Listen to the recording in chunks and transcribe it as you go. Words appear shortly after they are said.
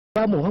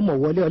bá Muhammad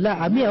wọlé ọlá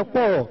àmì ẹ̀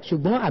pọ̀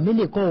ṣùgbọ́n àmì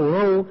nìkan ò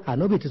rán o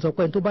ànábì ti sọ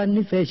pé ẹni tó bá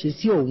nífẹ̀ẹ́ ṣe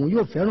sí òun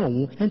yóò fẹ́ràn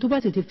òun ẹni tó bá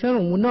sì ti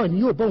fẹ́ràn òun náà ni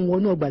yóò bọ́ òun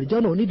wọnú ọgbà àdìjọ́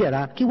náà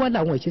onídẹ̀ra kí wá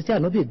làwọn ìṣesí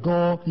ànábì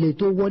gan-an lè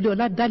tó wọlé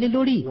ọlá dálé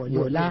lórí wọlé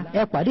ọlá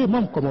ẹ pàdé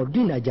Imam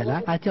Komodin Àjàlá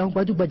àti àwọn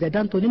gbajúgbajà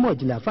dáńtó onímọ̀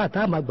ìjìnlẹ̀ àfáà tá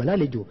a máa gbà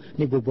lálejò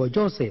ní gbogbo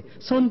ọjọ́ ọ̀sẹ̀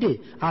Sunday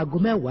aago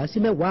 10 sí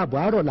 10 àbọ̀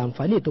àárọ̀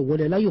làǹfààní ètò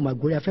wọlé ọlá yóò máa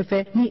gorí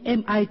afẹ́fẹ́ ní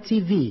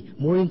MITV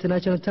Muri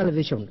International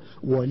Television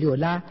wọlé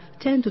ọlá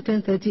 10 to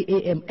 10:30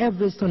 a.m.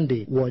 every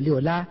Sunday wọlé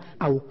ọlá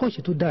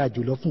àwòkọ́ṣe tó dára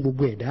jùlọ fún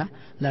gbogbo ẹ̀dá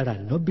lára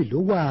nọ́bì ló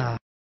wà.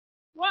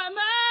 wa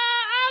ma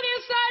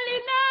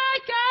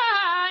arsalnaka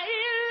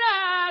illa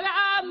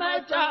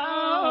rahmatan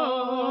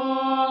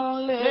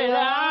lil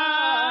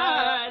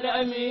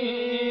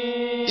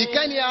alamin.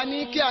 ìkẹ́ni a ní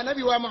kí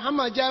ànábì wa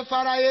Muhammad jẹ́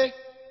fáráyé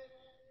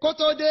kó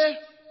tó dé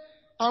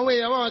àwọn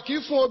èèyàn wọn kì í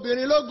fún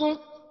obìnrin lógún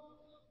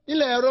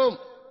nílẹ̀ Rome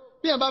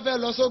bí ẹ̀ bá fẹ́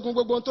lọ sógun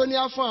gbogbo tó ní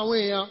á fún àwọn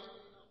èèyàn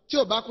tí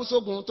ò bá kú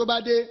sógun tó bá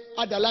dé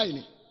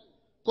àdàláìní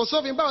kò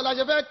sófin báwo la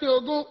ṣe fẹ́ pín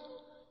ogún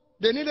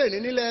dènídèní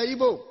nílẹ̀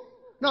Ìgbò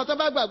náà tó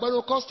bá gbàgbọ́ ní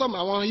custom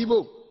àwọn Ìgbò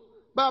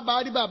bàbá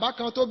rí bàbá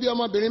kan tó bí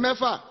ọmọbìnrin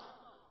 6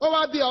 ó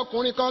wá bí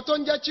ọkùnrin kan tó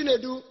ń jẹ́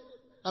Chinedu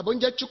àbó ń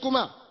jẹ́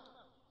Chukwuma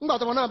ńgbà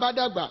tọmọ náà bá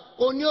dàgbà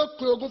ó ní ó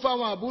pín ogún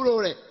fáwọn àbúrò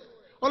rẹ̀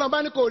ọlọ́ba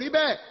ní kò rí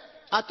bẹ́ẹ̀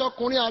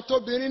àtọkùnrin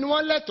àtobìnrin ni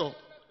wọ́n lẹ́tọ̀ọ́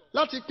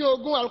láti pín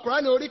ogún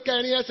Al-Qur'ani orí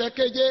 4 ẹsẹ̀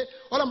 7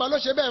 ọlọ́ba ló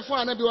ṣe bẹ́ẹ̀ fún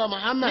ànábì wa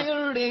Muhammad.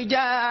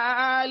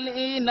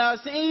 lirrijali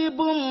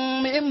nasibun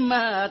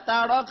mimma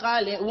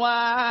tarakal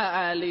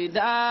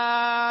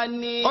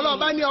walidani.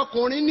 ọlọ́ba ní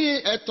ọkùnrin ní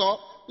ẹ̀tọ́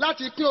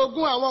láti pín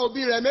ogún àwọn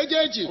òbí rẹ̀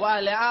méjèèjì.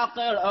 wal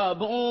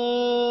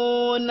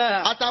aqrabuna.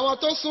 àtàwọn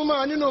tó súnmọ́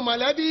nínú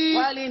mọ̀lẹ́bí.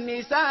 wal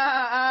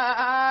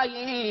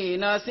nisa'i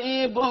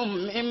nasibun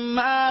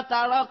mimma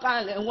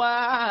tarakal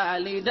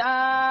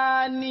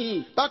walidani.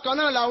 bákan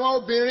náà làwọn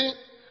obìnrin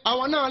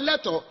àwọn náà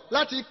lẹ́tọ̀ọ́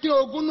láti pín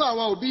ogún nú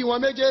àwọn òbí wọn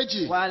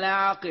méjèèjì. wal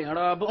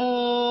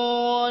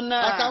aqrabuna.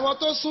 àtàwọn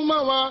tó súnmọ́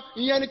wọn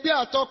ìyẹn ni pé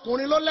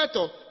àtọkùnrin ló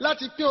lẹ́tọ̀ọ́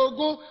láti pín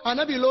ogún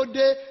ànábì ló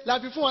dé la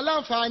fi fún wọn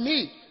láǹfààní.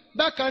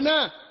 bákan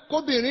náà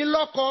kóbìnrin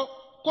lọ́kọ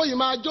kó yìí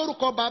máa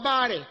jórúkọ bàbá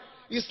rẹ̀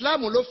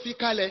ìsìláàmù ló fi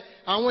kalẹ̀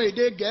àwọn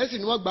èdè gẹ̀ẹ́sì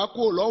ni wọ́n gbà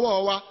kúrò lọ́wọ́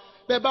wa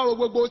bẹ́ẹ̀ bá wo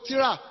gbogbo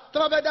tíra tó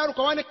bá fẹ́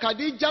dárúkọ wọn ní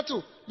Khadijatu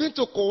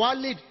bintu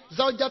Kowalid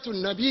zawjatu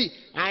nabi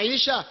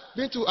Aisha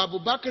bintu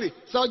Abubakar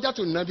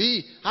zawjatu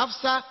nabi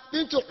Hafsa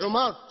bintu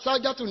Umar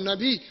zawjatu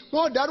nabi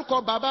wọ́n dárúkọ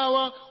bàbá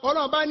wọn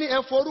Ọlọ́run bá ní ẹ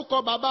forúkọ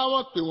bàbá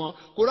wọn pè wọ́n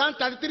Quran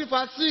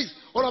 33:6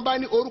 Ọlọ́run bá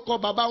ní orúkọ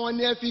bàbá wọn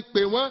ní ẹ fi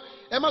pè wọ́n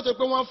ẹ má sọ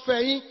pé wọ́n fẹ́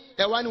yín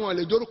ẹ wá ní wọn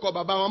lè dórúkọ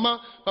bàbá wọn mọ́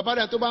bàbá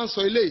rẹ̀ tó bá ń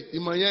sọ ilé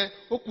ìmọ̀ yẹn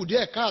ó kù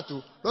díẹ̀ káàtó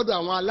lọ́dọ̀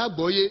àwọn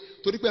alágbọ̀ọ́yé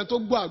torí pé tó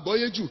gbọ́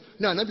àgbọ́yé jù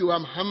ní ànábì wa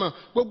Muhammad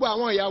gbogbo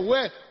àwọn ìyàwó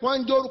ẹ̀ wọ́n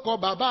ń dórúkọ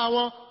bàbá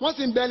wọn wọ́n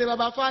sì ń bẹ́lẹ̀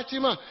bàbá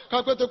Fatima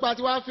kápẹ́ tó pa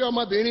tí wàá fi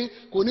ọmọbìnrin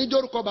kò ní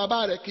dórúkọ bàbá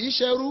rẹ̀ kì í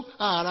ṣẹ́rú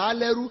àrà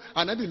lẹ́rú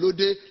ànábì ló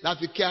dé la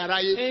fi kí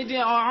aráyé. ìdí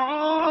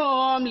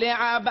ọ̀hún lè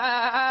àbá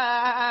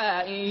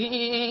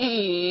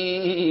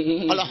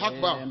ìhìn. Allahu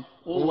Akbar.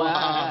 wà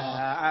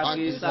á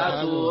kì í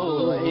sàtò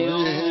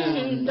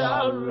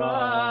ìhùndàrà.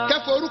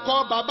 kẹfọ orúkọ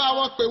bàbá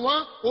wọn pè wọ́n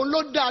òun ló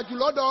dáa jù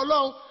lọ́dọ̀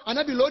Ọlọ́run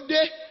ànábì ló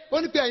dé ó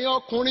ní pé ẹ̀yin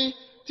ọkùnrin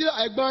tí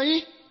ẹ̀gbọ́n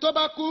yín tó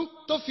bá kú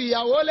tó fi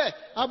ìyàwó lẹ̀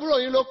àbúrò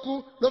yín ló kú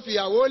ló fi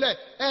ìyàwó lẹ̀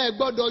ẹ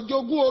gbọ́dọ̀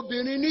jogún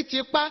obìnrin ní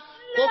tipá.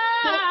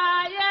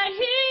 láàyè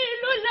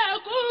ìlú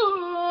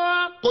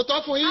lẹ́kùn. kò tọ́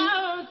fún yín.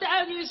 àwọn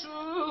tẹ̀síṣù.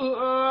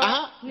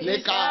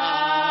 nìkà.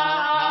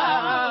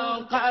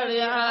 kárí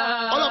á.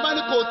 ọlọ́ba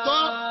ní kò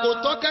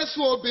tọ́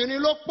kẹ́sùn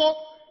obìnrin ló pọ̀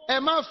ẹ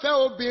má fẹ́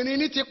obìnrin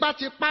ní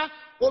tipátipá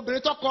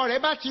obìnrin tọkọ rẹ̀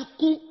bá ti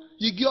kú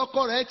igi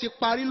ọkọ rẹ̀ ti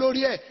parí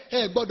lórí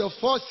ẹ gbọ́dọ̀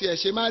fọ́ọ̀sì ẹ̀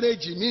ṣe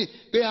márẹ́jì míì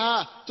pé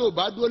tó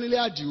bá dúró nílé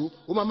àdìo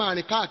ó máa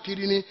rìn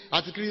káàkiri ni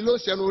àti kiri ló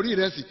ṣẹnu orí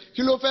rẹ̀ sí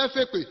kí ló fẹ́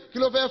fèpè kí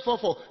ló fẹ́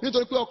fọ̀fọ̀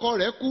nítorí pé ọkọ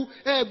rẹ̀ kú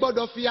ẹ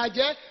gbọ́dọ̀ fìyà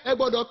jẹ ẹ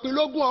gbọ́dọ̀ pín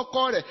lógún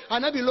ọkọ rẹ̀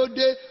ànábì ló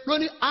dé ló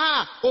ní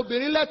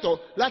obìnrin lẹ́tọ̀ọ́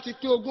láti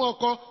pín ogún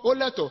ọkọ ó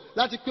lẹ́tọ̀ọ́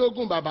láti pín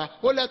ogún bàbá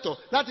ó lẹ́tọ̀ọ́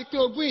láti pín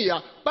ogún ìyá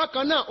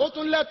bákan náà ó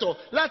tún lẹ́tọ̀ọ́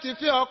láti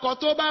fẹ́ ọkọ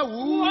tó bá wù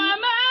ú. wọ́n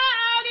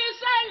máa rí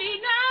sẹ́lì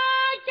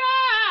náà ká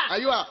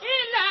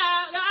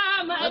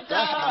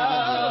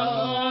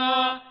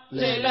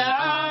ilà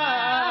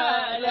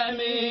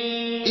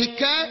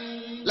ìkẹ́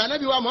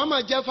lànàbí wa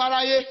Muhammad jẹ́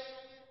fáráyé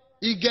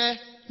ìgẹ́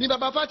ni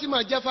baba Fatima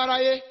jẹ́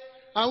fáráyé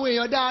àwọn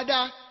èèyàn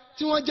dáadáa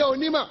tí wọ́n jẹ́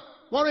onímọ̀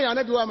wọ́n ròyìn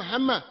ànàbí wa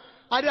Muhammad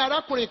adé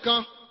arákùnrin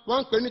kan wọ́n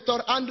ń pè ní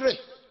Tor Andre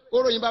ó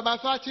ròyìn baba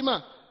Fatima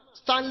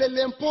Stanley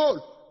Lempole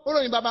ó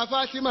ròyìn baba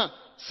Fatima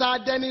Sir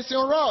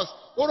Denison Ross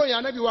ó ròyìn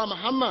ànàbí wa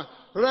Muhammad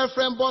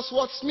Reverend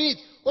Bosworth Smith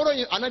ó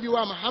ròyìn ànàbí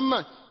wa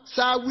Muhammad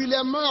Sir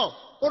William Moore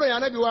ó ròyìn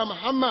ànábì wa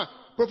Muhammad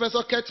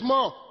Professor Kurt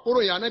Moore ó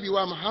ròyìn ànábì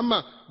wa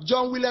Muhammad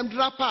John William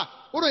Draper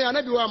ó ròyìn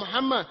ànábì wa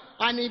Muhammad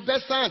Annie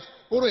Besant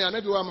ó ròyìn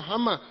ànábì wa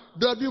Muhammad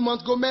W.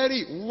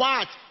 Montgomery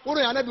Watt ó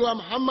ròyìn ànábì wa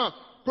Muhammad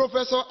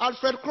Professor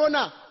Alfred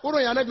Kroner ó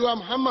ròyìn ànábì wa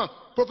Muhammad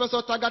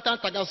Professor Tagatan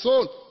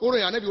Tagason ó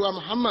ròyìn ànábì wa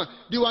Muhammad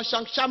Diwa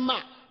Shankshama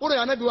ó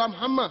ròyìn ànábì wa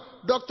Muhammad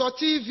Dr.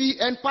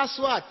 T.V.N.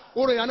 Password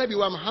ó ròyìn ànábì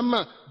wa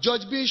Muhammad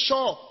George B.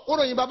 Shaw ó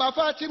ròyìn baba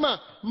Fatima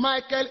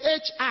Michael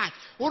H. Hart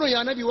ó ó ròyìn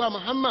anabi wa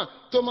Muhammad.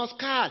 Thomas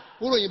Carr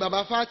ó ròyìn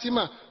baba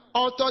Fatima.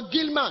 Arthur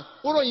Gilman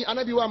ó ròyìn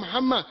anabi wa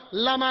Muhammad.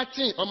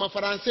 Lamartine ọmọ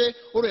Faransé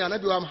ó ròyìn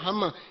anabi wa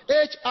Muhammad.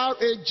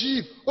 H.R.A.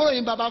 Gibb ó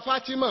ròyìn baba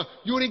Fatima.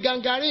 Yuri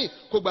Gagarin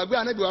kò gbàgbé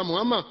anabi wa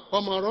Muhammad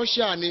ọmọ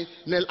Russia ni.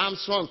 Neil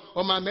Armstrong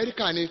ọmọ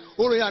Amẹ́ríkà ni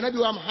ó ròyìn anabi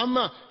wa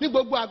Muhammad. Ní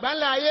gbogbo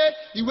àgbáńlá ayé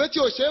ìwé tí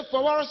ò ṣe é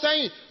fọwọ́rọ́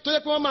sẹ́yìn tó yẹ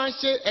pé wọ́n máa ń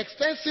ṣe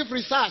extensive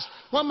research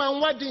wọ́n máa ń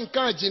wádìí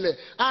nǹkan ìjìnlẹ̀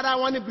ara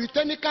wọn ni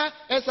Britannica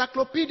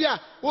Encyclopedia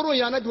ó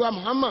ròyìn anabi wa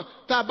Muhammad.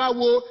 Tá a bá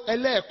wo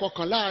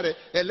ẹlẹ́ẹ̀kọkànlá rẹ̀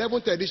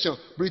 11th edition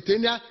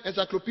Britannia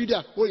Encyclopedia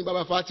ó ròyìn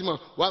baba Fatima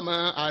wà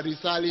má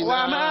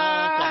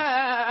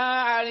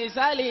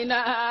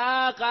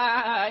àrísálínàkà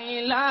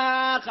ìlà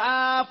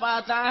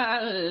káfàtà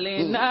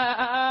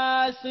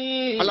lìnàásì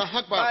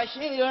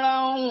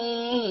bashiran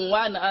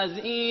wa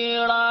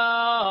nazira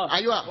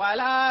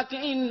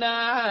walakinna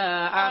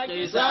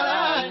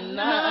akthara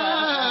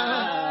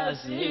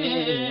an-nasi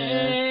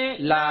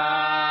la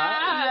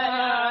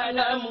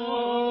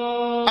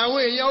ya'lamun. Àwọn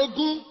èèyàn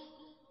ogun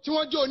tí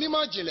wọ́n jẹ́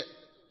onímọ̀ ìjìnlẹ̀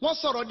wọ́n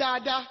sọ̀rọ̀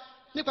dáadáa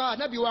nípa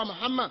ànábì wa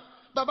Muhammad.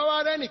 Bàbá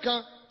wa rẹ́ nìkan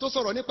tó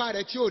sọ̀rọ̀ nípa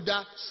rẹ̀ tí ó da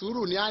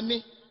sùúrù ni a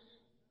ní.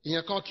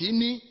 Ìyẹn kan kì í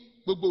ní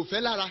gbogbo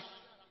òfẹ́ lára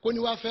kó ní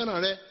wá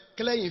fẹ́ràn rẹ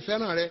kẹ́lẹ́yìn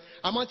fẹ́ràn rẹ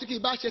àmọ́ tí kì í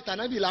bá ṣe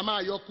tànábì la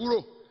máa yọ kúrò.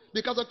 Bí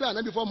ká sọ pé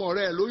ànábì fọmọ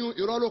rẹ̀ lóyún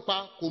irọ́ ló pa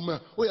kò mọ̀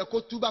ó yẹ kó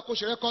túbá kó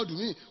ṣe rẹ́kọ́ọ̀dù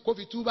míì kó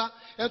fi túbá.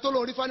 Ẹni tó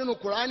lóun rí fá nínú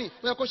Kùránì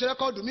ó yẹ kó ṣe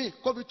rẹ́kọ́ọ̀dù míì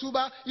kó fi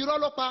túbá. Irọ́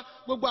ló pa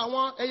gbogbo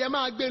àwọn ẹyẹ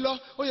máa gbé lọ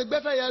ó yẹ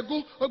gbẹ́fẹ́ yẹ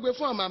gún ó gbé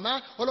fún àmàmá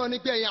Ọlọ́run ní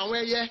pé ẹ̀yìn àwọn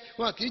ẹyẹ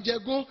wọn kì í jẹ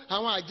gún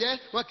àwọn àjẹ́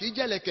wọn kì í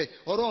jẹ lẹ̀kẹ̀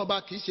ọ̀rọ̀ ọba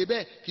kì í ṣe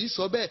bẹ́ẹ̀ kì í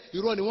sọ bẹ́ẹ̀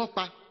irọ́ ni wọ́n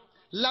pa.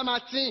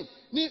 Lamartine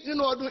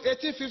nínú ọdún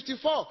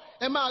 1854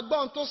 ẹ máa gbọ́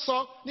ohun tó sọ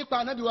nípa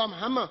anabi wa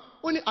Muhammad.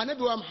 Ó ní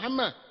anabi wa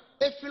Muhammad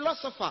a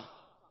philosopher,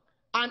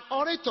 an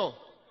orator,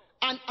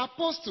 an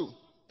apostle,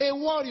 a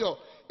warrior,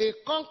 a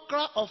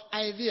conqueror of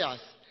ideas.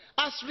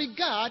 As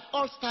regard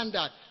all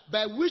standards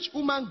by which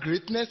human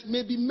greatness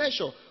may be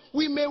measured,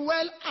 we may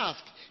well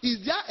ask, is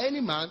there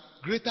any man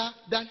greater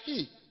than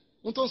he?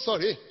 Ohun tó ń sọ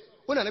rèé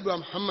ó ní anabi wa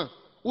Muhammad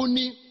ó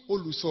ní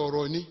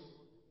olùsọ̀rọ̀ ni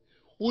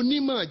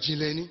onímọ̀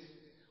ìjìnlẹ̀ ni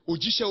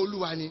òjíṣẹ́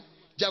Olúwa ni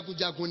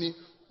jagunjagun ni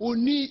ó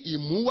ní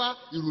ìmúwá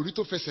ìròrí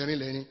tó fẹsẹ̀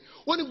rinlẹ̀ ni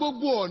ó ní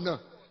gbogbo ọ̀nà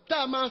tá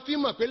a máa fi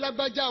mọ̀ pé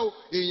lágbájá o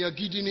èèyàn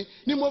gidi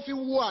ni mo fi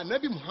wo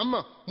ànábì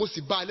Muhammad mo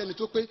sì bá a lẹ́nu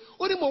tó pé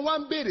ó ní mo wá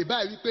ń béèrè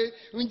báyìí wípé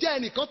ǹjẹ́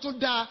ẹnìkan tún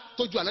dáa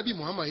tó ju ànábì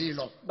Muhammad yìí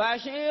lọ.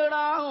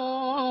 Bashiran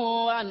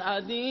wa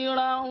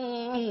nadhiran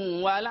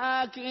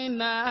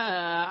walakinna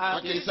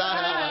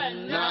akthara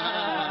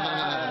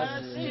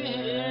an-nasi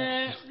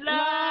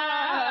la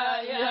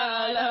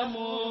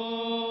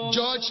ya'lamun.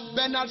 George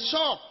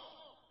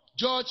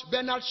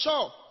Bernard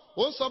Shaw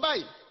ó sọ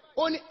báyìí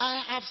ó ní I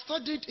have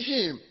studied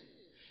him,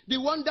 the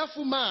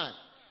wonderful man,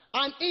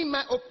 and in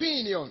my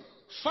opinion,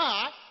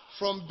 far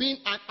from being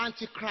an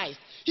antichrist,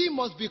 he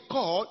must be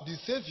called the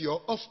savior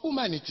of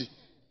humanity.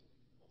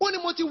 Ó ní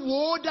mo ti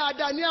wò ó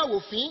dáadáa ní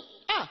àwòfín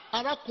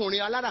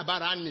arákùnrin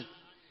aláràbarà ni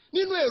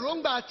nínú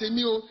èròǹgbà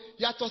tèmi o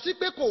yàtọ̀ sí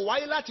pé kò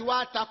wáyé láti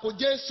wá tako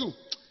Jésù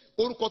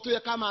orúkọ tó yẹ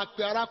ká máa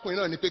pe arákùnrin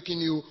náà ni pé kí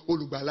ni o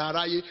olùgbàlà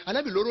aráyé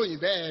anábì ló ròyìn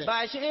bẹ́ẹ̀.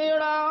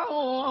 Bashiran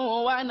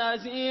wa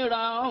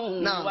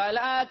naziran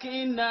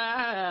walakinna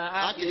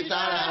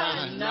akthara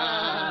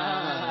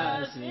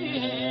an-nasi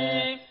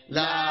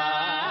la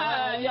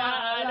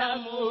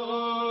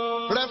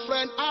ya'lamun.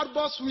 Reverend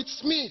Arboswit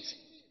Smith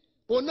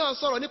òun náà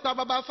sọ̀rọ̀ nípa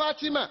baba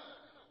Fatima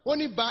ó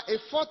ní by a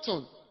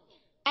fortune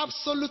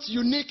absolute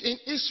unique in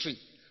history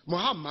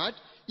Muhammad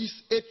is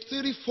a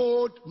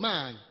threefold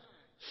man.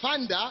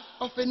 Founder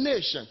of a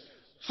nation,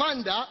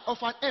 founder of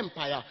an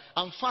empire,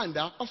 and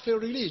founder of a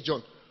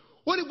religion.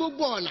 Ó ní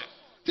gbogbo ọ̀nà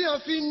tí wọ́n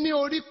fi ní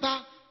orí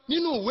pa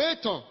nínú ìwé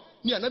ìtàn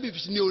ni ànábì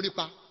fi ní orí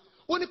pa.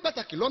 Ó ní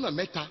pàtàkì lọ́nà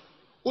mẹ́ta.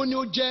 Ó ní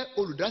ó jẹ́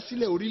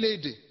olùdásílẹ̀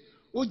orílẹ̀-èdè,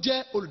 ó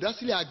jẹ́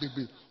olùdásílẹ̀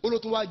agbègbè, ó ló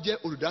tún wá jẹ́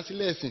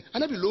olùdásílẹ̀ ẹ̀sìn.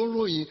 Ànábì ló ń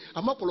ròyìn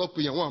àmọ́ ọ̀pọ̀lọpọ̀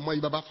èèyàn wọn àmọ́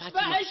ibaba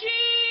Fatima.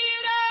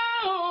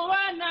 Bashiran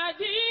wa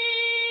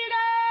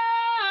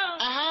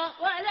nadhiran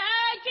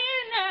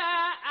walakinna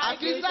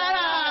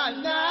akthara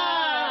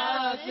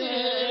an-nasi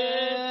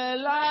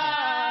la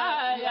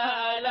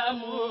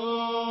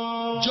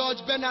ya'lamun.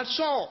 George Bernard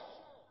Shaw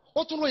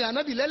ó tún ròyìn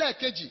ànábì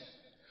lẹ́lẹ́kejì.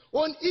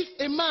 On if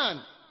a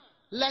man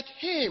like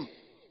him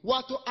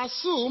were to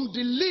assume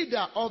the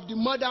leader of the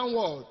modern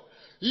world,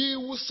 he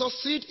would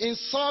succeed in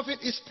solving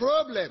its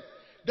problem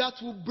that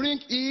will bring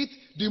it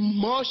the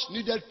much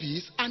needed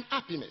peace and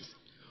happiness.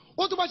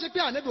 Ó tún bá ṣe pé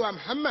ànábì wa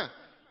Muhammad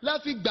la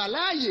fi gbà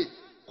láàyè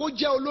kó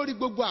jẹ́ olórí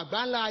gbogbo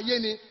àgbáńlá ayé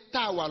ni tá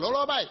a wà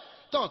lọ́rọ́ báyìí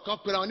tán kan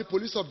pera wọn ní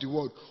police of the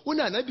world. Ó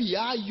ní ànábì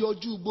yà á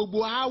yọjú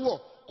gbogbo aáwọ̀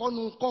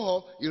kọ́nu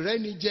kọ́họ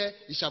ìrẹ́nijẹ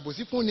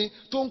ìṣàbòsí fúnni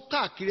tó ń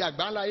káàkiri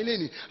àgbáńlá ayé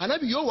lẹ́ni.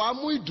 Ànábì yóò wá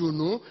mú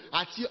ìdùnnú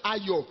àti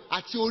ayọ̀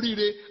àti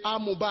oríire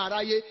amúbá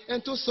aráyé.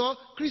 Ẹni tó sọ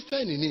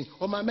kírísítẹ́nì ni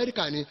ọmọ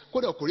Amẹ́ríkà ni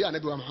kódà kò rí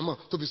ànábì wa Muhammad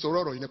tó fi sọ̀rọ̀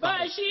ọ̀rọ̀ yìí nípa rẹ̀.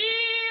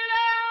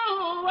 Bashiran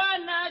wa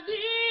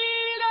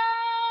nadiran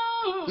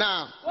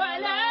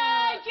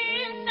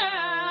walakinna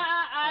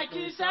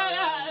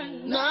akthara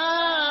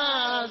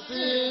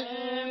an-nasi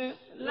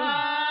la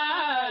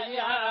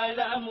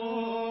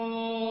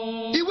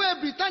ya'lamun.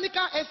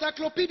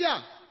 encyclopedia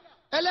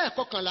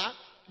ẹlẹ́ẹ̀kọkànlá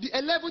the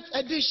 11th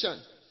edition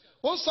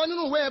ó sọ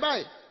nínú ìwé ẹ̀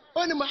báyìí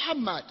ó ní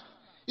Muhammad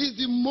is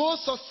the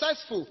most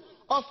successful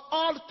of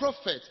all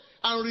prophets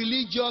and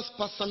religious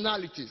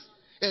personalities.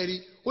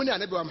 ẹ̀rí ó ní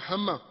ànábì wa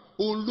Muhammad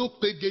òun ló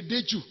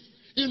pegedé jù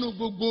nínú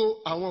gbogbo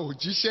àwọn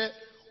òjíṣẹ́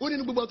ó ní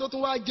gbogbo tó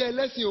tún wá jẹ́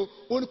ẹlẹ́sìn o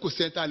ó ní kò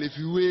sẹ́ńtà lè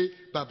fi wé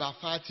bàbá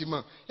Fatima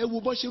ẹ wo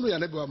bọ́ ṣe ń ròyìn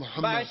ànábì wa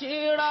Muhammad.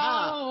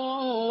 Bashiran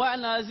wa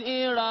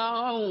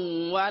naziran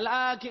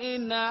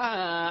walakinna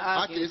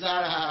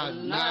akthara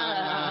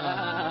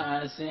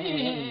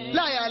nasi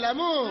la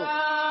ya'lamun.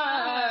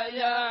 la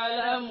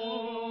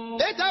ya'lamun.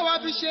 ètò wa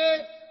fi ṣe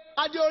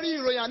adé orí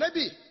ìròyìn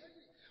ànábì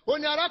ó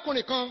ní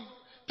arákùnrin kan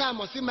tá a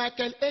mọ̀ sí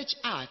Michael H.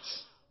 Hart.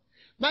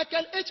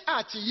 Michael H.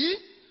 Hart yìí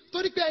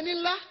torí pé ẹni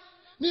ńlá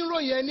ní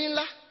ìròyìn ẹni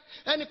ńlá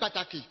ẹni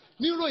pàtàkì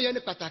ní ìròyìn ẹni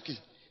pàtàkì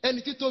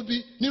ẹni tí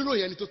tóbi ní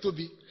ìròyìn ẹni tó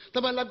tóbi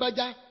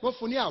tọ́balágbájá wọ́n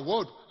fún ní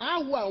award á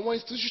wo àwọn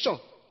institution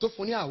tó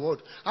fún ní award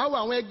á wo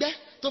àwọn ẹgbẹ́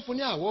tó fún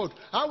ní award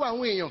á wo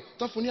àwọn èèyàn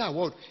tó fún ní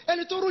award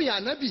ẹni tó ròyìn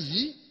ànábì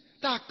yìí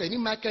tá a pè ní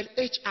Michael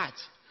H. Hart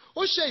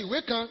ó ṣe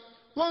ìwé kan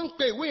wọ́n ń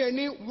pe ìwé yẹn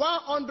ní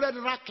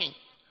 100 ranking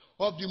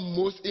of the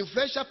most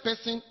influential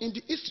person in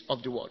the history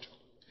of the world.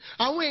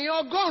 àwọn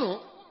èèyàn 100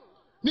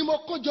 ni mo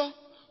kó jọ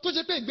tó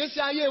ṣe pé ìgbésí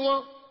ayé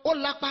wọn ó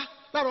lápá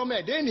lára ọmọ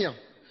ẹ̀dá ènìyàn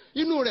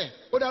inú rẹ̀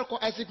ó dárúkọ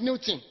Isaac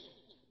Newton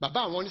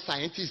bàbá àwọn ní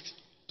scientist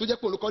tó jẹ́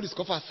pé olùkọ́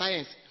discover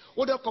science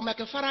ó dárúkọ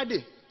Michael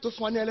Faraday tó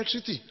fún wa ní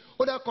electricity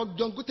ó dárúkọ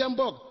John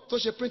Gutenberg tó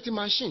ṣe printing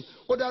machine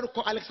ó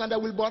dárúkọ Alexander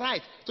Wilbur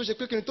Wright tó ṣe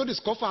pé kí ni tó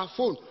discover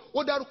phone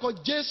ó dárúkọ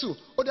Jésù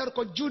ó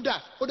dárúkọ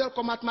Judah ó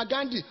dárúkọ Mahatma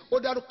Gandhi ó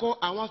dárúkọ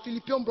àwọn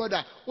Philippine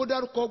brother ó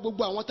dárúkọ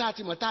gbogbo àwọn tá a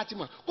ti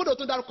mọ̀ kódà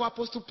tó dárúkọ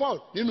Apostle Paul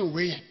nínú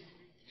ìwé yẹn.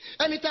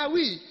 ẹni tá a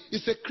wí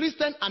is a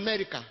Christian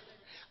American,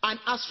 an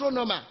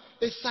astronomer,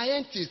 a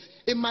scientist,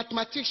 a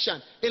mathematician,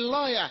 a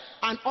lawyer,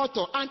 an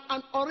author, and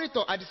an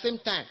orator at the same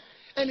time.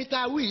 ẹni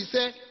tá a wí yìí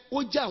sẹ́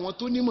ó jẹ́ àwọn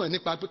tó nímọ̀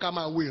nípa pé ká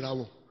máa wo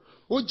ìràwọ̀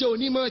ó jẹ́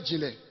onímọ̀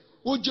ìjìnlẹ̀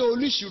ó jẹ́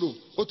oníṣirò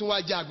ó tún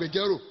wá jẹ́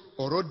agbẹjọ́rò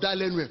ọ̀rọ̀ dá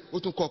lẹ́nu ẹ̀ ó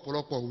tún kọ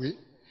ọ̀pọ̀lọpọ̀ ìwé.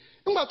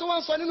 nígbà tó wá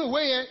ń sọ nínú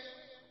ìwé yẹn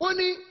ó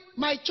ní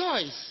my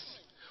choice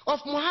of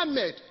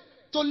Muhammad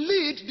to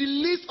lead the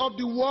list of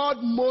the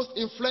world's most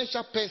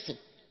influential person.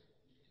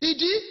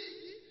 ìdí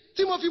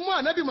tí mo fi mú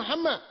ànábì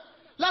Muhammad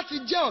láti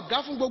jẹ́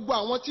ọ̀gá fún gbogbo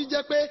àwọn tí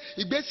jẹ́ pé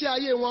ìgbésí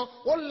ayé wọn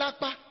ó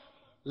lápá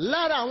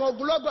lára àwọn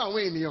ogunlọ́gọ̀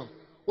àwọn ènìyàn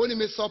ó ní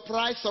may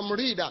surprise some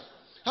reader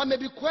and may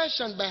be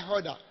questioned by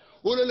others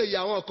ó ló lè yà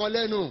àwọn kan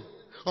lẹ́nu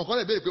ọ̀kan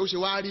lè béèrè pé ó ṣe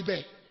wá rí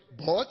bẹ́ẹ̀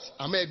but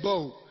àmọ́ ẹ gbọ́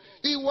o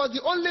he was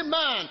the only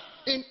man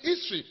in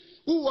history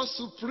who was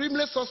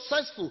supremely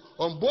successful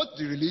on both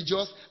the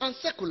religious and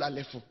secular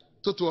level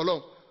tó tó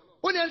Ọlọ́run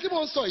ó ní ẹni tí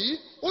mo ń sọ yìí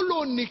ó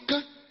lò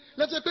nìkan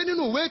lẹ́tọ́ pé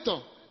nínú ìwé ìtàn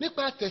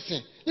nípa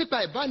tẹ̀sìn nípa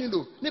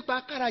ìbánilò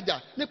nípa kárajà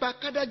nípa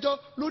kádájọ́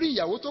lórí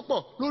ìyàwó tó pọ̀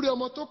lórí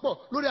ọmọ tó pọ̀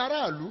lórí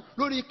aráàlú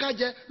lórí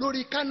kájẹ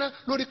lórí káná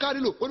lórí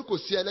kárílò ó ní kò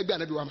sí ẹlẹ́gbẹ́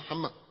ànábì wa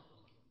Muhammad.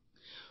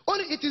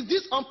 Only it is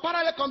this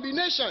unparalleled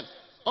combination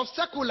of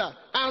secular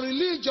and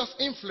religious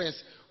influence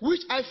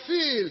which I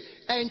feel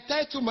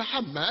entitled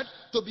Muhammad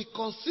to be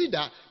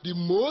considered the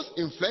most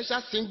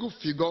influential single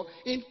figure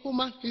in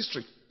human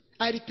history.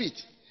 I repeat,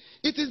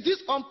 it is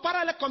this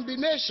unparalleled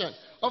combination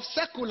of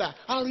secular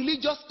and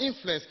religious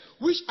influence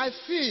which I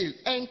feel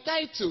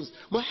entitles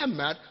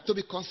Muhammad to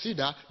be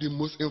considered the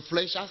most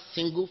influential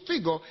single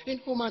figure in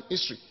human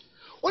history.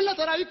 ó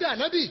látara wípé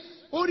ànábì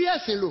ó rí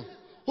ẹ̀sìn lò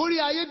ó rí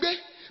ayé gbé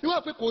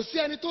níwọ̀n pé kò sí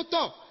ẹni tó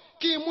tọ́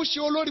kí n mú ṣe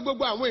olórí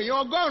gbogbo àwọn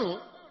èèyàn 100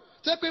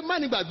 tẹ́ pé má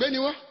ní gbàgbé ni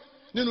wọ́n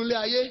nínú ilé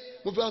ayé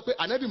mo fi hàn pé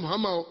ànábì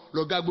Muhammad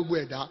lọ̀gá gbogbo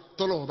ẹ̀dá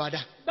tọ́lọ́run bá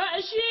dá.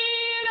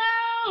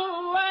 Bashiran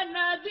wa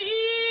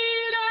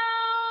nadiran.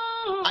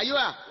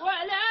 Aywa.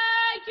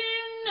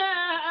 Walakinna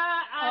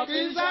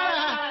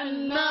akthara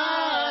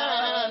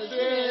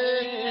nasi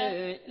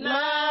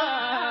la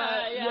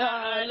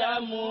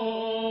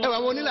ya'lamun. ẹ wà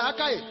wọn onílà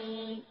ákáyè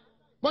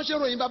wọ́n ṣe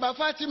ròyìn bàbá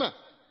Fatima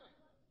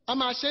a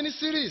máa ṣe ní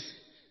series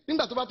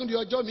nígbà tó bá tún di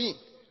ọjọ́ míì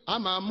a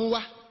máa mú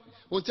wá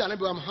ohun tí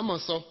ànábì wa Muhammad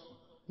sọ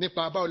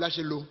nípa báwo la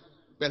ṣe lò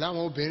pẹ̀lú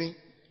àwọn obìnrin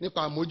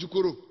nípa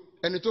àmójúkúrò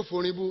ẹni tó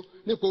forin bú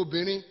nípa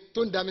obìnrin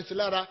tó ń dami sí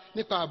lára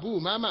nípa Abu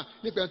Umama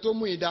nípa ẹni tó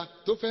mú idà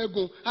tó fẹ́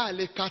gun a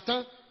lè kà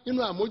tán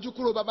nínú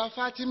àmójúkúrò bàbá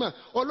Fatima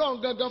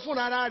Ọlọ́run gangan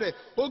fúnra rẹ̀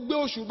ó gbé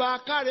òṣùbà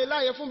káre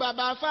láyé fún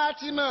bàbá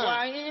Fatima.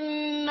 Wa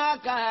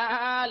innaka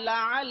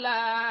la'ala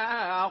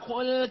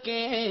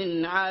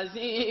khulqin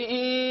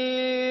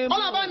azim.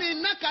 ọlọ́ba ni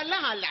innaka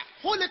la'ala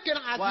khulqin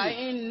azim. Wa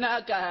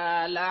innaka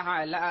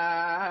la'ala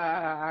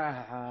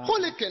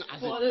khulqin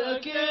azim.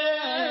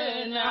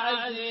 khulqin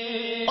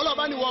azim.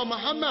 ọlọ́ba ni wọ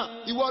Muhammad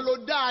ìwọ ló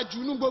dáa jù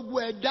ní gbogbo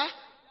ẹ̀dá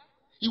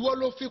ìwọ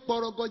ló fi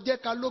pọ̀rọ̀gọ̀ jẹ́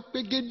ká ló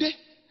pégédé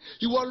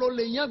ìwọ ló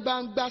lè yan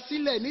gbangba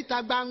sílẹ̀ níta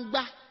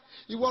gbangba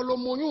ìwọ ló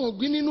mọyún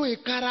ògbín nínú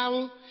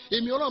ìkarahun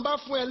èmi Ọlọ́run bá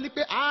fún ẹ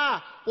lípé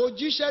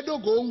òjíṣẹ́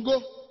dògóńgó.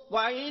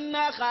 Wa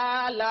innaka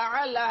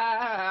la'ala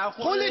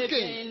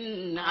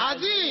khulqin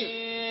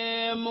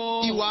azim.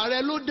 ìwà rẹ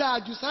ló dáa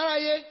jù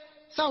sáráyé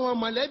sáwọn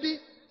mọ̀lẹ́bí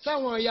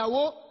sáwọn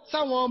ìyàwó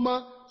sáwọn ọmọ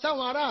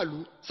sáwọn aráàlú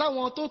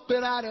sáwọn tó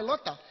pera rẹ̀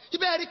lọ́tà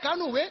ibẹ̀ rí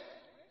kánúwé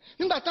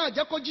nígbà tá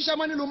àjẹ́ kó jíṣẹ́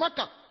mọ́ nílùú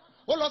Mákà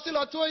ó lọ sí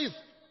lọ Tóíf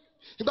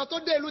ìgbà tó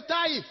dé ìlú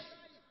Táíf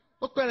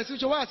ó pẹ̀rẹ̀ sí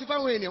ṣọwọ́ àti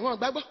fáwọn ènìyàn wọn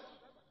gbàgbọ́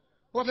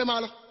wọ́n fẹ́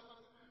máa lọ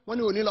wọ́n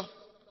ní òní lọ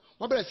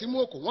wọ́n bẹ̀rẹ̀ sí mú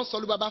òkò wọ́n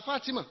sọlú baba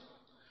Fátímà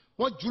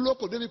wọ́n jù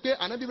lóko débi pé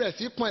ànábì bẹ̀rẹ̀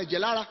sí pọn ẹ̀jẹ̀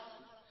lára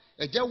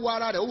ẹ̀jẹ̀ wọ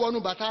ara rẹ̀ ó wọnú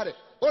bàtà rẹ̀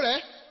ó rẹ̀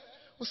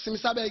ó sinmi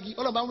sábẹ́ igi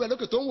Ọlọ́run bá ń wẹ̀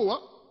lókè tó ń wò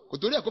wọ́n kò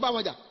torí ẹ̀ kó bá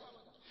wọn jà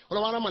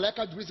Ọlọ́run ará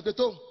màláíkà Jibril sí pé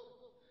tó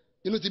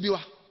inú ti bí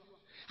wa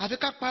àfi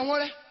ká pa wọ́n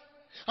rẹ́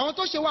àwọn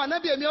tó ṣe wà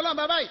ànábì èmi Ọlọ́run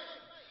bàbá yìí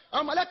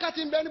àwọn màláíkà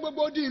ti ń bẹ ní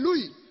gbogbo odi ìlú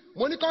yìí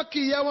mo ní kán kí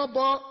ìyẹ́ wọn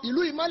bọ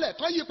ìlú yìí mọ́lẹ̀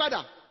kán yí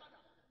padà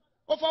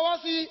ó fọwọ́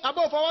sí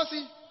abó fọwọ́ sí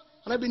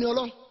ànábì ní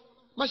Ọlọ́run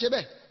má ṣe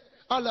bẹ́ẹ̀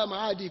Allah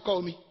máa di ikọ́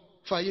omi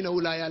fàyínà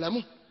wùlà àyàlámù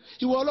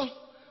ìwọ Ọlọ́run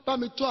bá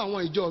mi tó àwọn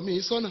ìjọ mi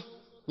sọ́nà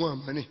wọn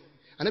àmọ́ ni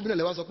ànábì náà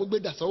lè wá sọ pé gbé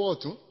dà sọ́wọ́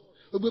ọ̀tún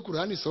ó gbé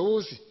Kùránì sọ́wọ́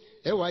òsì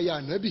ẹ wá ya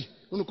ànábì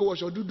nínú kó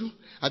wọṣọ dúdú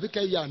àbí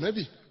ká ya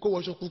ànábì kó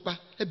wọṣọ pupa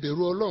ẹ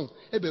bẹ̀rù Ọlọ́run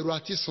ẹ bẹ̀rù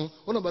àtisùn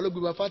Ọlọ́run bá ló gbé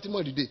wa Fátímà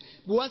dìde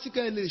bí wá sí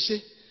ká ẹ lè ṣe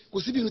kò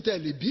síbi inú tẹ́ ẹ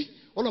lè bí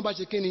Ọlọ́run bá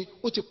ṣe kí ni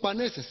ó ti pa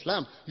nẹ́ẹ̀sì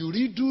Islam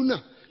yorí dúnà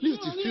líò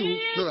ti fi hù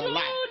lọ́ra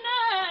láì.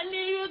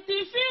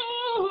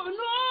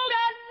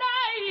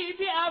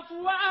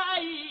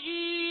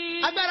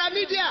 agbára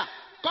mídíà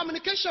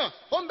communication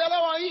ó ń bẹ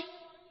lọ́wọ́ yín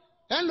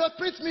ẹ ń lo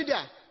print media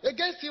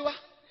against wa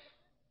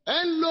ẹ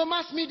ń lo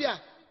mass media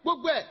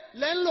gbogbo ẹ̀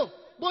lẹ́ ń lò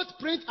both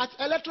print and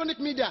electronic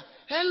media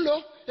ẹ ń lò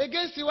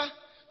against wa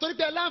torí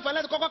pé ẹ láǹfààní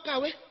láti kọ́kọ́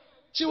kàwé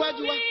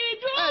síwájú wa ẹ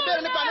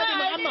bẹ̀rẹ̀ nípa Ànábì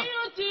Muhammad.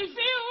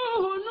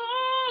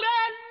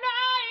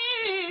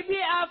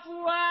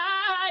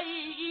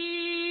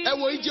 ẹ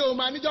wo ìjẹ́ òun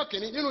máa níjọ́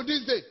kìíní nínú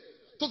this day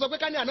tó sọ pé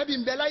ká ní ànábì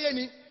ń bẹ láyé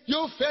ni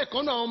yóò fẹ́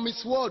ẹ̀kọ́nà àwọn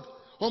Miss World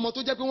ọmọ tó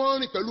jẹ́ pé wọ́n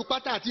rìn pẹ̀lú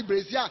pátá àti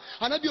brazil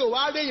ànábì ò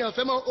wá réèyàn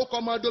fẹ́ mọ́ ó kọ́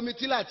ọmọ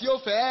domitila tí ó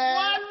fẹ́.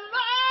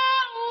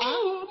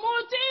 Wallahu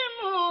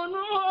mutimmu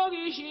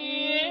nurihi.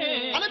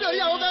 ànábì ò rí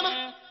àwọn fẹ́ mọ́.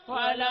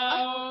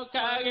 Walau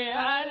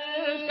karihal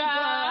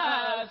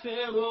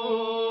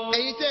kafirun.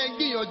 ẹ̀yin tẹ́ ẹ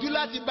gbìyànjú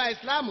láti bà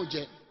Islam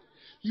jẹ́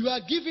you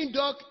are giving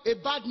dog a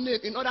bad name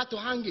in order to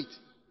hang it.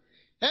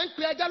 ẹ ń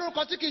pe ẹja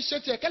lórúkọ tí kì í ṣe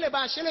tiẹ̀ kẹ́lẹ́ bá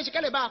a ṣe léṣe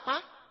kẹ́lẹ́ bá a pa.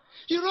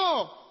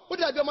 irọ́ ó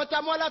dàbí ọmọ tá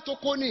a mọ́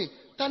alátoko ni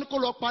tani kó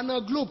lọ paná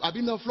globe àbí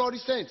náà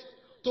fluorescent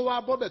tó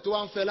wá bọ́bẹ̀ tó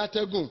wá ń fẹ́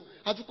látẹ́gùn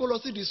àfi kó lọ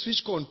sí di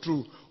switch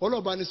control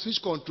ọlọ́ba ni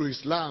switch control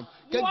Islam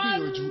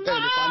kẹ́gbìyànjú ẹ̀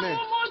lè panẹ́.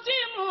 Wallahu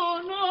mutimmu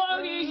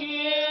nurihi.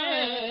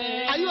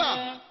 ayúwà.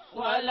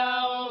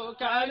 Walau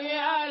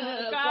karihal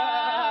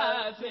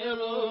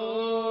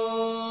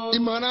kafirun.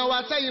 ìmọ̀ràn wa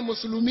sẹ́yìn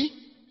mùsùlùmí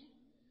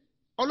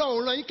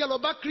ọlọ́run rán yín kẹ́ lọ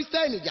bá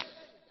kírísítẹ́nì jà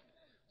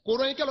kò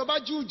rán yín kẹ́ lọ bá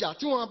Júù jà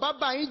tí wọ́n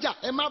bá yín jà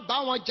ẹ má bá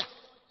wọn jà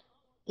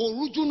kò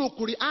rújú nu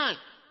Kùránì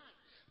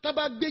tá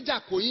bá gbéjà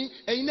kò yín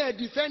ẹ̀yin náà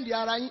dìfẹ́ǹdì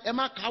ara yín ẹ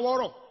má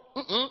káwọ́rọ̀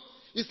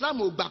Islam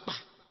ò gbà pa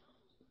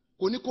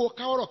kò ní kó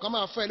káwọ́rọ̀ kan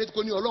máa fẹ́ létí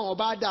kò ní ọlọ́run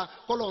ọba dá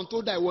kọ́lọ́run tó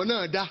dá ìwọ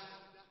náà dá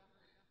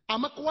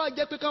àmọ́ kó wá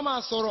jẹ́ pé ká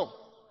máa sọ̀rọ̀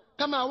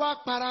ká máa wá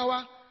para wa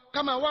ká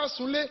máa wá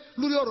súnlé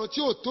lórí ọ̀rọ̀ tí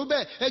ò tó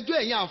bẹ́ẹ̀ ẹjọ́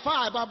ẹ̀yin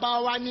àfáà bàbá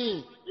wa ni.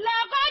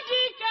 Laqad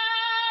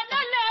kana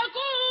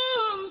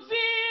lakum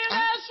fi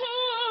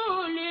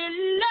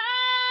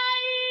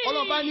rasulillahi.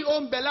 ọlọ́ba ní ó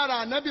ń bẹ lára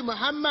ànábì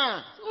Muhammad.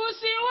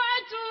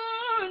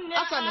 Uswatun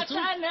hasanatun.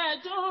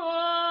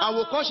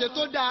 àwòkọ́ṣe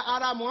tó dáa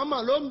ara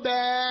Muhammad ló ń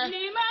bẹ.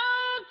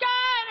 Liman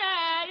kana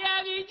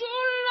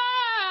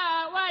yarjullaha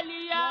wal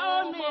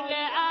yawmil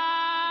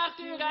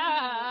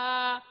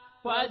akhirah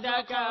wa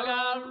dhakara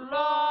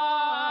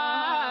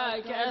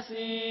Allaha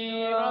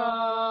kaseera.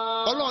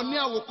 Ọlọ́run ní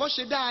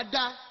àwòkọ́ṣe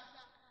dáadáa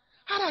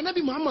ara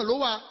ànábì Muhammad ló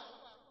wà.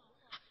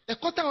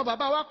 ẹ̀kọ́ táwọn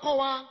bàbá wa kọ́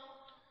wa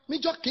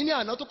níjọ́ kínní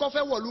àná tó kọ́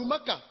fẹ́ wọ̀lú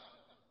Mẹ́kà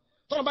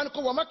tọ́lọ́ bá ní kó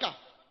wọ Mẹ́kà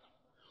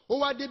ó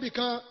wá débi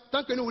kan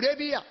tán pé ní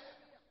Hudaybiya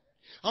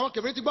àwọn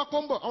kèfèrí ti gbọ́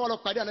pọ́ńbọ̀ àwọn lọ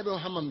pàdé ànábì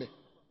Muhammad bẹ̀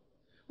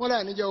wọ́n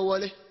láyà níjẹ́ owó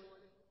wọlé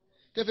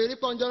kèfèrí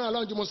pọ́ńjọ́ náà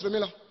lọ́njú mùsùlùmí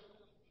lọ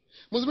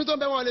mùsùlùmí tó ń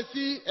bẹ wọn lè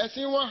fi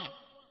ẹ̀sìn wọn hàn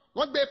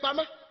wọ́n gbé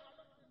pamọ́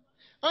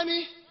wọ́n ní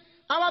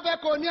àwọn abẹ́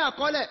kò ní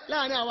àkọọ́lẹ̀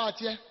láàrin àwọn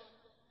àti ẹ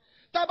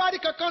tábàárí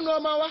kankan nu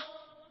ọmọ wa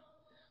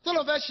tó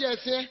lọ fẹ́ ṣe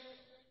ẹ̀sìn ẹ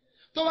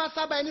tó wá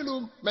sábà ẹ nílùú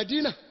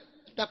Medina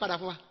dá padà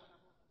fún wa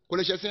kò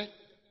lè ṣe ẹ̀sìn ẹ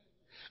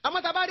àmọ́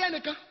tábàárí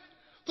ẹnìkan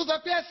tó sọ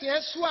pé ẹ̀sìn ẹ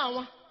sú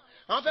àwọn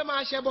fẹ́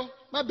máa ṣẹ bọ́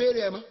má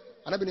béèrè ẹ̀ mọ́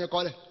arábìnrin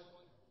ẹ̀kọ́ lẹ̀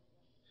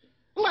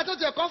ńgbà tó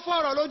ti ẹ̀kọ́ fọ́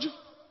ọ̀rọ̀ lójú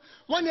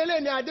wọ́n ní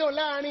eléyìí ní àdéhùn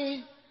láàrin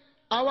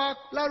àwa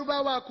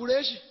lárúbáwá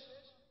Kùrẹ́ṣì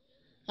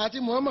àti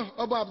Muhammad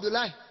ọba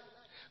Abdullahi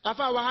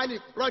afa wahali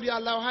rọ́ọ̀dì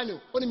aláwahali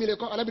ó ní mi lè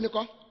kọ́ arábìnrin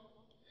kọ́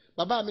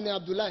bàbá mi ní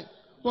Abdullahi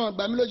wọn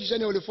gbà mí lójúṣẹ́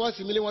ní olè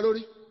fọ́ọ̀sì mi lé wọn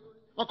lórí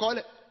wọn kọ́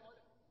lẹ̀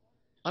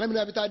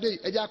arábìnrin abita dé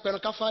ẹjẹ́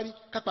apẹ̀rẹ̀ ká fárí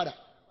ká padà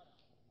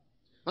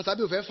wọn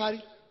sábẹ́ òfẹ́ fárí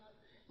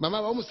màmá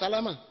wa Umu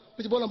Salama ó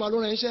ti bọ́ lọ́ba ló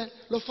rán iṣẹ́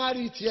lọ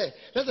fárí tiẹ̀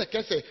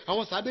lẹ́sẹ̀kẹsẹ̀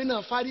àwọn sábẹ́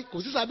náà fárí kò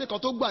sí sábẹ́ kan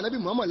tó gbọ́ ànábì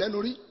Muhammad lẹ́nu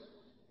rí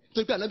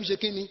torí pé ànábì ṣe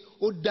kí ni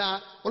ó da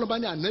ọlọ́ba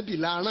ní ànábì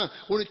láàrán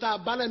orin tá a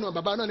bá lẹ́nu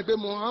bàbá náà ni pé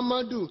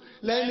Muhammadu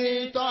lẹ́ni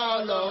tó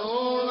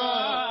Ọlọ́run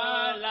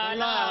rán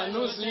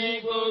láàánú sí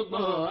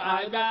gbogbo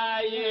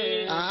àgbáyé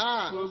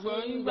gbogbo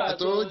ìgbà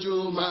tójú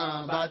máa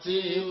bá ti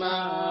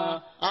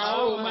máa a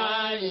ó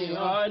máa yìn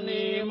ọ́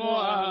ní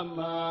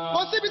Muhammad.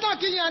 kò síbi tá a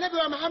kì í yin ànábì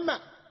wa Muhammad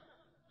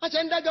a ṣe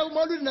ń dájọ́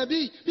mọ́lúdì nàbí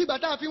bí ìgbà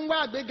tá a fi ń wá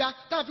àgbéga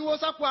tá a fi wọ́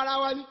sápò ara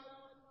wa ni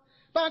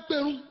bá ń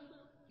pèrún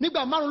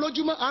nígbà 5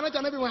 lójúmọ́ àrántí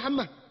ànábì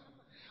Muhammad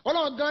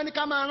ọlọ́run gan ni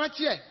ká máa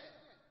rántí ẹ̀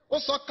ó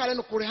sọ kalẹ̀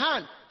ní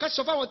Qur'an ká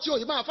sọ fáwọn tí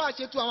òyìnbó àfa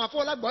ṣe tu àwọn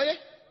afọ́ lágbọ́yé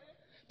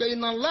pé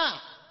inna Allah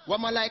wa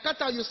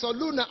malaikata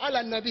yusalluna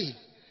ala nabi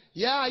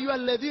ya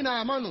ayyuhal ladhina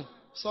amanu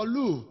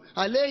sallu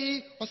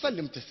alayhi wa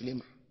sallim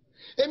taslima.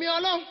 èmi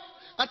ọlọ́run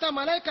àtàwọn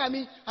màláíkà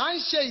mi à ń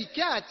ṣe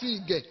ìkẹ́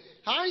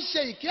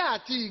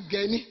àti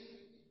ìgẹ̀ ni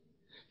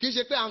kì í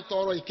ṣe pé à ń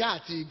tọrọ ìkẹ́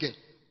àti ìgẹ̀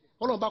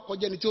ọlọ́run bá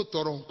kọjá ẹni tí ó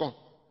tọrọ nǹkan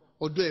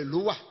ọ̀dọ̀ ẹ̀ ló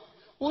wà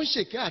ó ń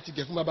ṣèkẹ́ àti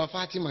ìgẹ̀ fún baba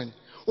Fatima ni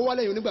ó wá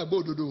lẹ́yìn onígbàgbọ́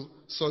òdodo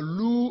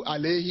sallu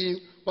alayhi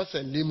wa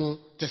sallimu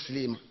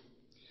taslima.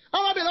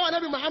 àwọn abẹ́rẹ́ lọ́wọ́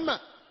anábì Muhammad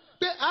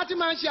pé a ti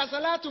máa ń ṣe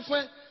àsálátù fún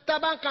ẹ tá a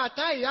bá ń ka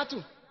àtáhíyátù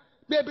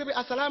bẹ́ẹ̀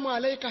asàlámù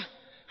alayka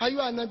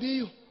ayyuhan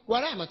nabiyyu wa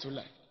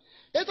rahmatullah.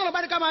 èyí tó lọ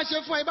bá ní ká máa ṣe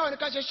fún ẹ báwo ni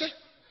ká ṣe ṣe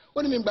ó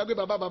ní mi gbàgbé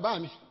bàbá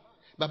mi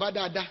bàbá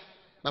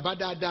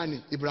dáadáa ni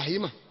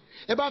Ibrahima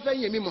ẹ bá fẹ́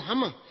yìn mí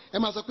Muhammad ẹ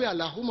máa sọ pé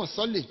Allahumma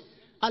salli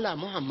ala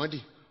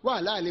Muhammadi wa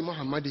ala ali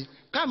Muhammadi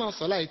kama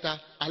sallaita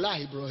ala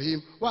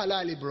Ibrahim wa ala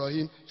ali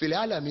Ibrahim fil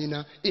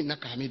alamina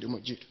innaka hamidum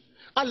majid.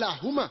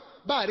 Allahumma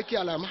bariki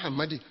ala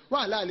Muhammadi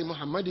wa ala ali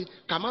Muhammadi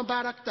kama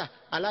barakta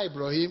ala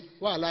Ibrahim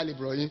wa ala ali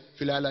Ibrahim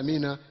fil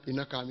alamina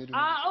innaka hamidum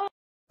majid.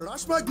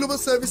 Rashma Global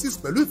Services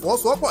pẹ̀lú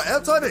ìfọwọ́sowọ́pọ̀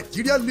Airtel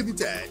Nigeria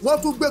Limited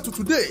wọ́n tún gbé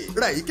tuntun dé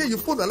ra èyíkéyìí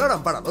fóònù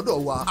alárànbarà lọ́dọ̀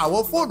wa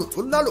àwọn fóònù tó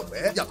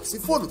lálòpẹ́ yàtọ̀ sí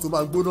fóònù tó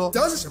máa gbóná tí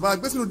wọ́n ṣẹ̀ṣẹ̀ máa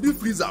gbé sínú deep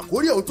freezer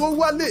kórí ẹ̀ tó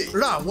wálé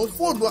ra àwọn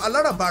fóònù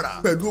alárànbarà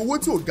pẹ̀lú owó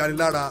tí ò gani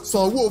lára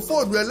san owó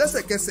fóònù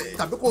ẹlẹ́sẹ̀kẹsẹ̀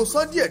tàbí kó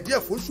san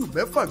díẹ̀díẹ̀ fóṣù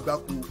 6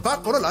 gbáko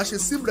bákan náà la ṣe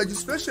sim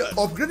registration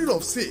upgrading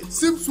of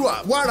sim swap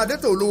wá ra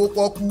dẹ́tà olówó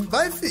pọ́ọ́kú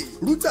wifi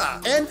router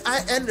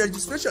NIN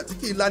registration tí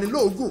kì í lani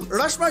lóògùn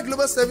Rashma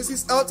Global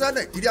Services Airtel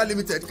Nigeria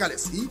Limited kalẹ̀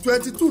sí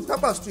 22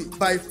 Tapa Street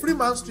by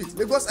Freeman Street,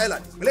 Lagos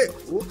Island, ìpínlẹ̀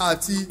Èkó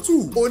àti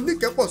 2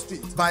 Oníkẹ́pọ̀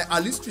Street by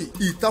Ali Street,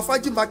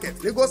 Ìtafájí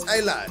Market, Lagos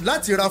Island.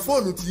 Láti ra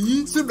fóònù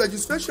tí sim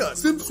registration,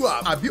 sim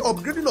swap àbí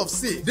upgrading of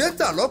sim,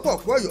 data lọ́pọ̀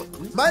pọ̀yọ̀kú,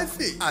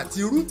 MiFi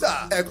àti router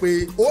ẹ pè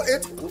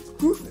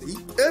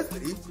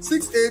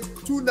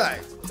 08023836829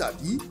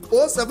 tàbí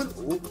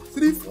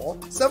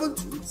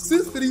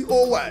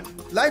 07034726301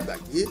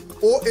 láìgbàgbé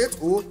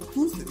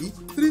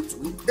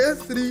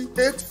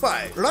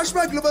 08023328385.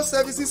 Rashma Global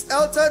Services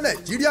Airtel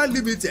Nigeria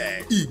Limited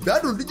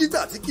ìgbádùn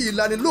díjítà tí kì í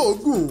lani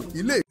lóògùn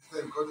ilé.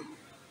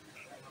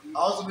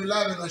 A'udhu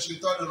billahi minash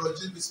shaitani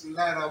rajim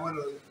bismillahir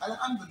rahmanir rahim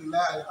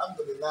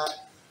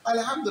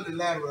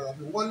alhamdulillahi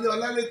rabbil wọlé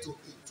ọlá lẹ́tọ̀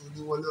ètò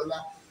ní wọlé ọlá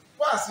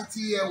wáàsí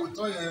tí ẹ wò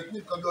tán yẹn ní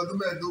nǹkan bí ọdún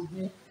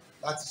 15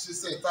 láti ṣe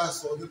sẹ́yìn tá a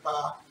sọ nípa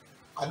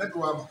Ànábì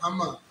wa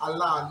Muhammad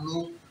aláàánú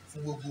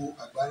fún gbogbo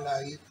àgbáńlá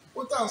ayé ó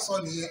tá à ń sọ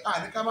nìyẹn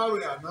àní ká má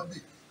ròyìn ànábì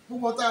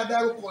púpọ̀ tá a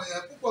dárúkọ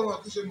yẹn púpọ̀ náà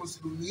kì í ṣe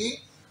mùsùlùmí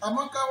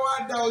àmọ́ ká wá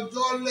dá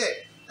ọjọ́ lẹ̀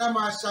ká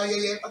máa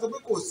ṣayẹyẹ àti pé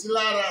kò sí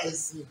lára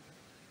ẹ̀sìn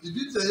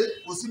ìdíje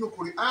kò sínú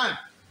Quran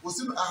kò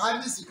sínú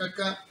ahadisi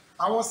kankan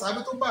àwọn sàbí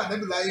tó bá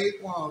ànábì láyé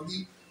wọn ò rí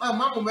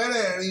máàmù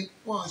mẹ́rẹ̀ẹ̀rin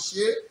wọn ò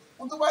ṣe é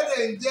wọn tó bá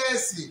dẹ̀ ń jẹ́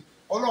ẹ̀sìn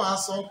Ọlọ́run á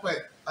sọ ń pẹ̀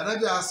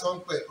ànábì á sọ ń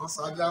pẹ̀ wọn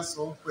sàbí á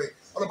sọ ń pẹ̀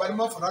ọlọ́ba ní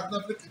mọ́fàlá tó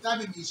náà fi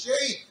kìtàbí mi ṣe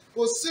yìí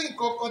kò sí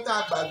nǹkan kan tá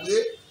a gbàgbé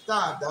tá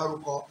a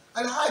dárúkọ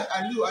Alhaji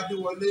Aliu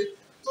Adéwọlé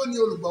tó ní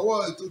olùgbọ̀wọ́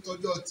ètò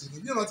ìtọ́jọ́ tìní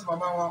ní ìrántí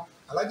màmá wọn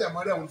Alhaja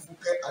Mariam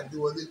Fúnkẹ́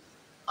Adéwọlé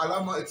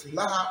alámọ̀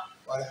ìfìláhà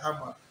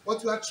wàlẹ́hàmà. What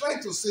we are trying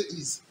to say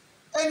is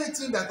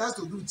anything that has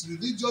to do with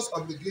religious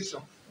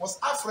obligation must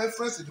have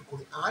reference in the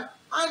Quran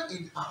and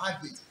in the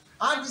Hadith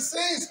and the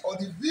sayings or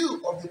the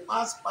view of the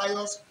past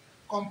pious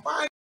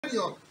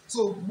companion.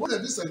 So most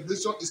of this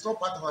celebration is not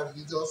part of our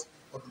religious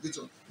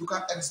obligation. You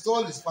can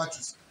extol his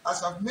virtues.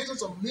 As I've mentioned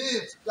some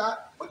names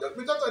that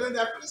majority of them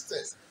are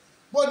Christians.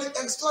 But they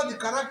extol the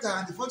character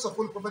and the virtues of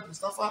Holy Prophet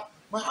Mustafa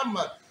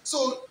Muhammad.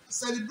 So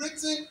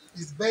celebrating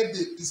his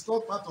birthday is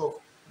not part of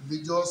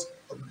religious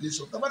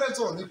obligation. Tàbádẹ́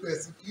sọ̀rọ̀ nípa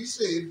ẹ̀sìn kì í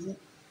ṣe èébú.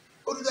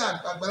 Ó ní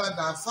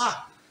àgbàlagbà àfà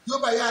yóò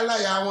bá yá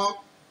aláya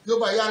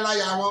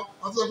wọn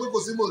wọ́n sọ pé kò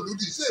sí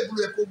mòlúdì ṣé èébú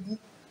yẹ kó bú.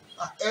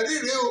 Ẹ̀rí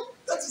rèé o,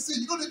 that is it,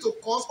 you don't need to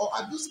cause or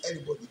abuse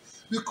anybody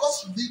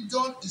because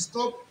religion is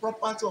not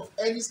property of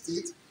any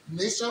state,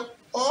 nation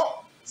or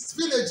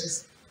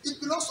villages. It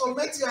belongs to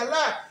Almighty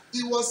Allah.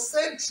 It was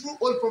sent through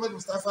Holy Prophet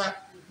Mustafa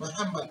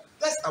Muhammad.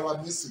 That's our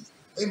message.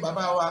 Ẹ̀yin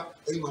bàbá wa,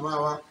 ẹ̀yin màmá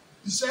wa,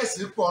 iṣẹ́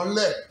ìsìn pọ̀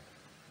ńlẹ̀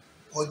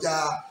kọjá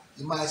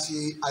ìmáa ṣe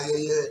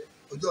ayẹyẹ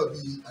ọjọ́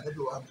bíi Ànábì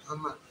wa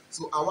Muhammad.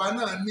 So àwa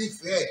náà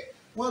nífẹ̀ẹ́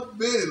wọ́n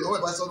béèrè lọ́wọ́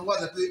ìbáṣọ́nù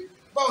wájà pé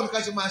báwo ni ká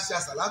ṣe máa ṣe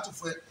àsàlátù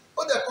fún ẹ.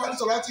 Ó dẹ̀ kọ́ ní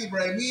sọ̀látù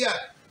Ibrahimiyya.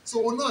 So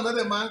òun náà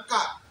dẹ̀ máa ń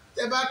kà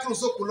tẹ́ bá kírun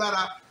sókun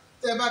lára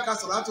tẹ́ bá ka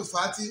sọ̀látù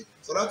Fati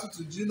sọ̀látù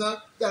Tùjínà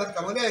tẹ́ àti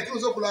kàmọ́lẹ́ ẹ̀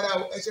kírun sókun lára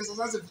ẹ̀ṣẹ̀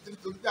sọ́sáṣẹ̀ fìtìrì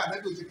torí pé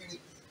Ànábì òjì kìíní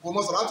kò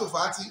mọ sọ̀látù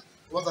Fati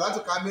kò mọ sọ̀látù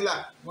Kamila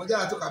kò mọ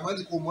jálàtù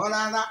Kamali kò mọ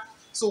rárá.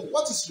 So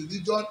what is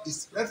religion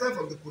is referred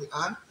from the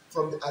Quran,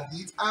 from the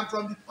Hadith, and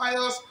from the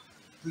pious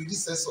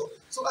predecessor.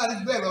 So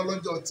àdìgbẹ́ lọ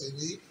lọ́jọ́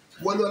tèmi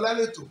Wọlé Ọlá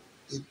lẹ́tọ̀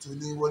ètò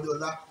ní Wọlé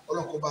Ọlá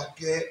ọlọ́kọ̀ bá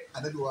kẹ́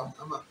Ànábì wa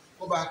Muhammad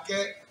kó bá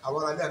kẹ́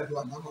àwọn aráàlú Ànábì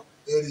wa Muhammad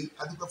ẹ̀rí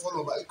adúpẹ́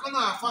fọlọ́ba ìkànnà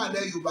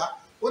àfáàlẹ́ Yorùbá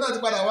ó náà ti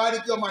padà wá rí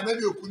pé ọmọ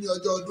ànábì òkú ní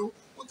ọjọ́ ọdún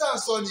ó tà ń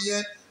sọ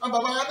nìyẹn àwọn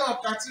bàbá wa náà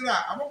ka tírà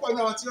àmọ́pọ̀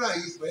náà wọn tírà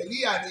yìí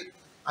Ísírẹ́líyà ni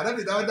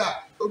ànábì Dáúdà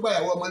ó gba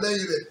ìyàwó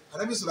ọmọlẹ́yìn rẹ̀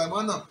ànábì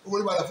Sùlàímánà ó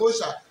wọlé padà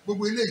fóòṣà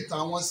gbogbo ilé ìtàn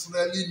àwọn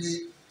Ísírẹ́lì ni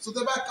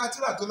sọtẹ́ bá ka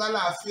tírà tó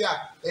lálàáfíà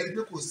ẹni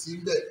pé kò sí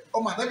ń bẹ̀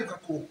ọmọ ànábì kan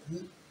kò kú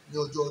ní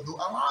ọjọ́ ọdún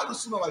àwọn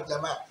alùsùnà wal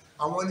jàmáà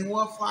àwọn ni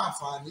wọ́n fa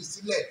àǹfààní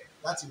sílẹ̀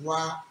láti wá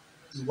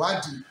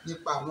ìwádìí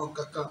nípa àwọn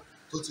kankan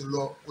tó ti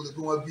lọ kó tó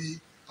pé wọ́n bí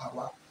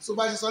àwa. So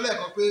bá ṣe sọ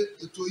lẹ́ẹ̀kan pé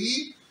ètò yìí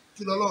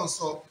kí lọ́lọ́run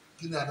sọ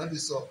kí ni ànábì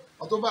sọ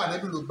wọn tó bá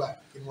ànábì ló gbà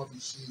kí wọ́n fi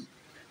ṣe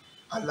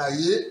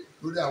àlàyé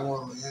lórí àwọn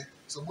ọ̀rọ̀ yẹn.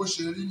 So bó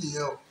ṣe rí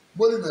nìyẹn o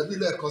bólú nàbí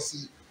lẹ́ẹ̀kan sí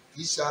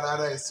kì í ṣe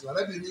ara ẹ̀sìn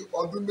ànábì ní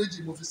ọdún méjì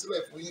mo fi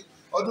sílẹ̀ fún yín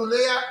ọdún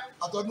léyà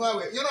àtọdún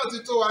àwẹ̀ yẹn náà ti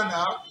tó wa nà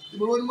á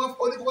ìgbòho ni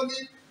ó ní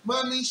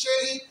máa mi ṣe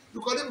é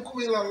lùkọ́ ní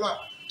kúmi lọ́la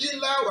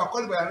ilá wà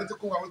kọ́lù bàyà ní ti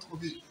kún wa wọ́n ti kò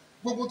bí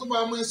gbogbo tó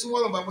máa mú ẹsùn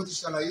wọ́n lọ́ba mo ti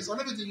ṣàlàyé sọ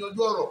ànábì ti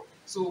yanjú ọ̀rọ̀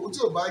so tí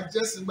ò bá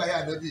jẹ́sìn gbà yà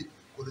ànábì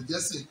kò lè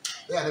jẹ́sìn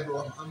bẹ́ẹ̀ ànábì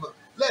wa Muhammad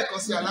lẹ́ẹ̀kan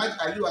sí Alhaji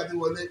Aliyu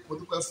Adéwọlé mo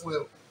dúpẹ́ fún ẹ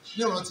o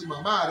ní ìrántí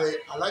màmá rẹ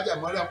Alhaja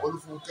Mariam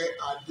Olúfúnkẹ́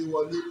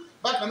Adéwọlé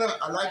bákan náà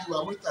Alhaji wa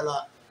Murtala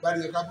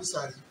Gbadé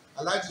Kábúsàrí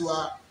Alhaji wa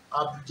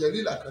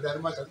Abdul Akande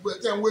Animasha gbogbo ẹ̀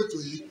tẹ́ ń wé ètò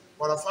yìí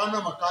wàràfáànà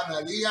màkánà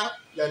àríyá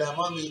yàrá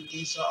àmọ́mi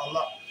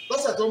inshallah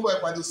lọ́sẹ̀ tó ń bọ̀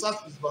ìpàdé south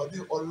ìbàdí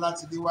ọ̀la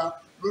ti dé wá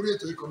lórí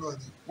ètò ikọ̀ náà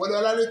ni Wọlé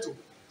Ọlá lẹ́tọ̀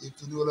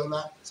ètò ní ọlọ́lá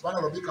subhana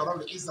rabbika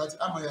rabbil izzati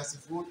amma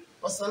yasifun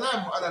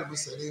wasalaamu ala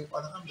al-mursalin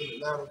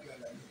walhamdulillahi rabbil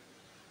alamin.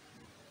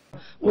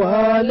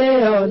 Wọlé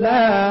Ọlá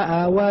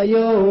àwa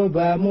yóò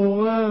bá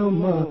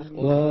Muhammad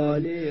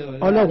wọlé ọlá.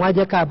 Ọlọ́run á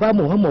jẹ́ ká bá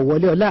Muhammad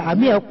wọlé ọlá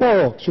àmì ẹ̀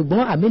pọ̀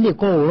ṣùgbọ́n àmì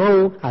nìkan ò rán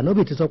o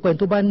ànábì ti sọ pé ẹni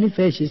tó bá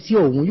nífẹ̀ẹ́ ṣe sí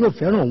òun yóò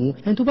fẹ́ràn òun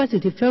ẹni tó bá sì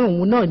ti fẹ́ràn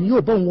òun náà ni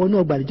yóò bọ́ òun wọnú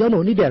ọgbà àdìjọ́ náà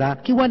onídẹ̀ra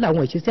kí wá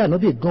làwọn ìṣesí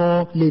ànábì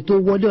gan-an lè tó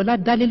wọlé ọlá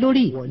dálé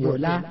lórí wọlé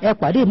ọlá ẹ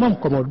pàdé Imam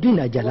Komorudeen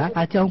Àjàlá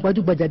àti àwọn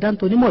gbajúgbajà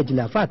dáńtó onímọ̀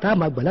ìjìnlẹ̀ àfáà tá a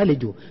máa gbà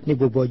lálejò ní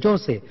gbogbo ọjọ́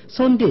ọ̀sẹ̀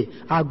Sunday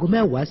aago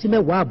 10 sí 10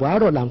 àbọ̀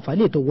àárọ̀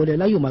làǹfààní ètò wọlé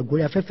ọlá yóò máa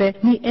gorí afẹ́fẹ́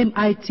ní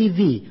MITV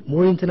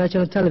More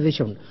International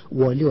Television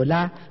Wọlé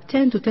Ọlá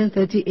 10 to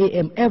 10:30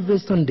 a.m. every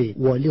Sunday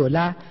Wọlé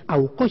Ọlá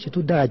àwòkọ́ṣe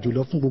tó dára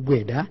jùlọ fún gbogbo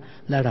ẹ̀dá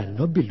lára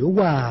ànábì ló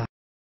wà.